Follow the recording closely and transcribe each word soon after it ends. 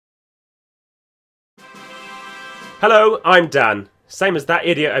Hello, I'm Dan, same as that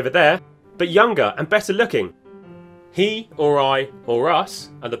idiot over there, but younger and better looking. He, or I, or us,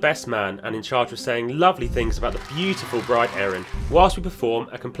 are the best man and in charge of saying lovely things about the beautiful bride Erin, whilst we perform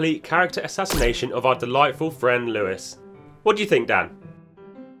a complete character assassination of our delightful friend Lewis. What do you think, Dan?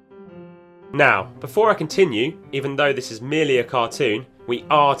 Now, before I continue, even though this is merely a cartoon, we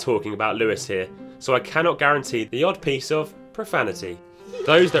are talking about Lewis here, so I cannot guarantee the odd piece of profanity.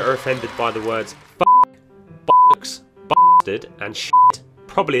 Those that are offended by the words f***, bollocks, bastard and shit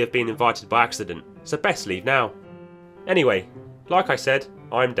probably have been invited by accident, so best leave now. Anyway, like I said,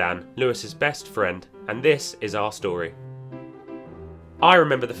 I'm Dan, Lewis's best friend, and this is our story. I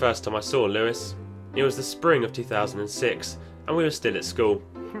remember the first time I saw Lewis. It was the spring of 2006, and we were still at school.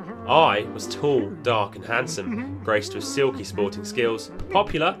 I was tall, dark and handsome, graced with silky sporting skills,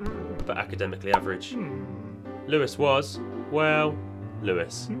 popular, but academically average. Lewis was, well,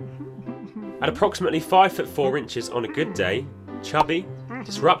 Lewis. At approximately 5'4" on a good day, chubby,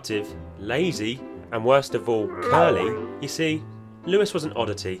 disruptive, lazy, and worst of all, curly, you see, Lewis was an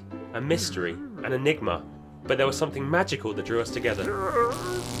oddity, a mystery, an enigma, but there was something magical that drew us together.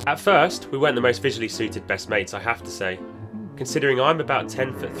 At first, we weren't the most visually suited best mates, I have to say. Considering I'm about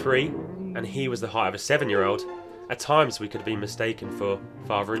 10'3", and he was the height of a 7-year-old, at times we could have been mistaken for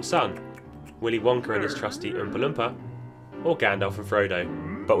father and son, Willy Wonka and his trusty Oompa Loompa, or Gandalf and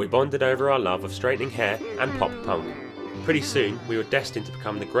Frodo, but we bonded over our love of straightening hair and pop punk. Pretty soon, we were destined to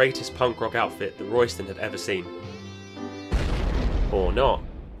become the greatest punk rock outfit that Royston had ever seen. Or not.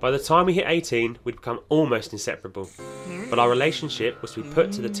 By the time we hit 18, we'd become almost inseparable, but our relationship was to be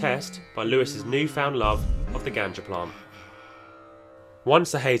put to the test by Lewis's newfound love of the ganja plant.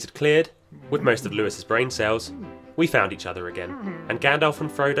 Once the haze had cleared, with most of Lewis's brain cells, we found each other again, and Gandalf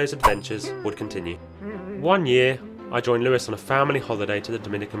and Frodo's adventures would continue. One year, I joined Lewis on a family holiday to the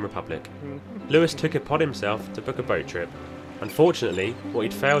Dominican Republic. Lewis took it upon himself to book a boat trip. Unfortunately, what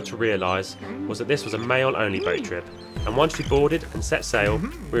he'd failed to realise was that this was a male-only boat trip, and once we boarded and set sail,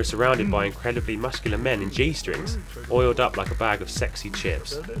 we were surrounded by incredibly muscular men in G-strings, oiled up like a bag of sexy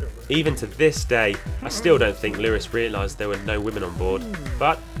chips. Even to this day, I still don't think Lewis realised there were no women on board,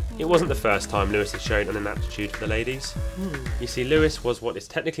 but it wasn't the first time Lewis had shown an inaptitude for the ladies. You see, Lewis was what is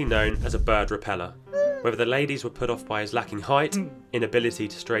technically known as a bird repeller. Whether the ladies were put off by his lacking height, inability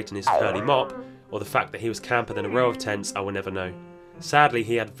to straighten his curly mop, or the fact that he was camper than a row of tents, I will never know. Sadly,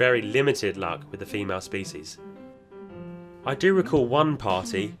 he had very limited luck with the female species. I do recall one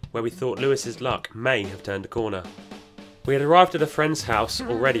party where we thought Lewis's luck may have turned a corner. We had arrived at a friend's house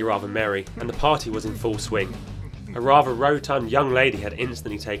already rather merry, and the party was in full swing. A rather rotund young lady had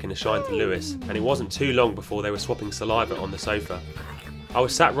instantly taken a shine to Lewis, and it wasn't too long before they were swapping saliva on the sofa. I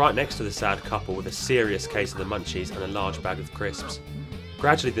was sat right next to the sad couple with a serious case of the munchies and a large bag of crisps.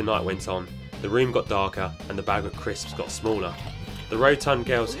 Gradually the night went on, the room got darker and the bag of crisps got smaller. The rotund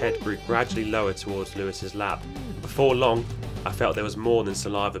girl's head grew gradually lower towards Lewis's lap. Before long, I felt there was more than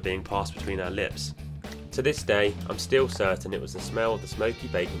saliva being passed between our lips. To this day, I'm still certain it was the smell of the smoky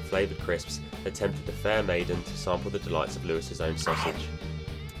bacon flavoured crisps that tempted the fair maiden to sample the delights of Lewis's own sausage.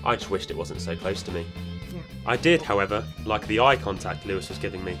 I just wished it wasn't so close to me. I did, however, like the eye contact Lewis was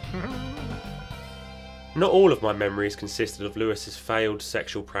giving me. Not all of my memories consisted of Lewis's failed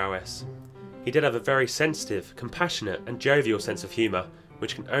sexual prowess. He did have a very sensitive, compassionate and jovial sense of humour,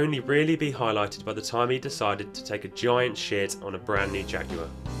 which can only really be highlighted by the time he decided to take a giant shit on a brand new Jaguar.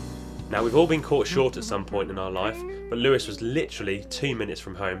 Now, we've all been caught short at some point in our life, but Lewis was literally 2 minutes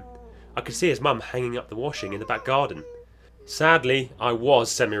from home. I could see his mum hanging up the washing in the back garden. Sadly, I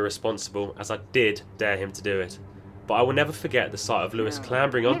was semi-responsible as I did dare him to do it, but I will never forget the sight of Lewis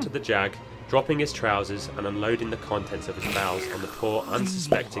clambering onto the Jag, dropping his trousers and unloading the contents of his bowels on the poor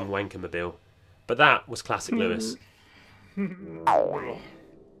unsuspecting wankermobile. But that was classic Lewis.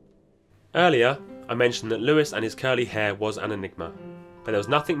 Earlier, I mentioned that Lewis and his curly hair was an enigma, but there was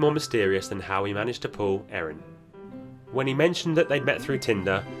nothing more mysterious than how he managed to pull Erin. When he mentioned that they'd met through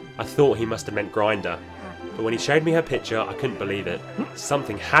Tinder, I thought he must have meant Grindr, but when he showed me her picture, I couldn't believe it.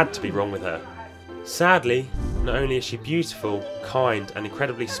 Something had to be wrong with her. Sadly, not only is she beautiful, kind and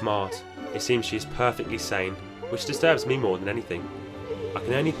incredibly smart, it seems she is perfectly sane, which disturbs me more than anything. I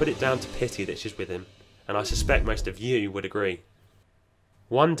can only put it down to pity that she's with him, and I suspect most of you would agree.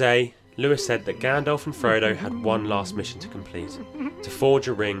 One day, Lewis said that Gandalf and Frodo had one last mission to complete, to forge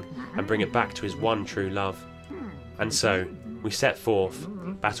a ring and bring it back to his one true love. And so, we set forth,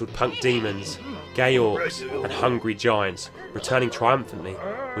 battled punk demons, gay orcs and hungry giants, returning triumphantly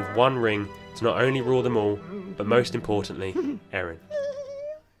with one ring to not only rule them all, but most importantly, Erin.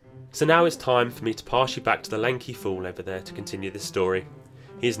 So now it's time for me to pass you back to the lanky fool over there to continue this story.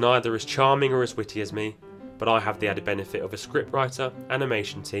 He is neither as charming or as witty as me, but I have the added benefit of a scriptwriter,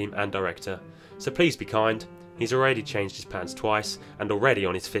 animation team and director, so please be kind. He's already changed his pants twice and already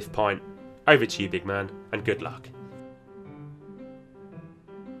on his 5th pint. Over to you, big man, and good luck.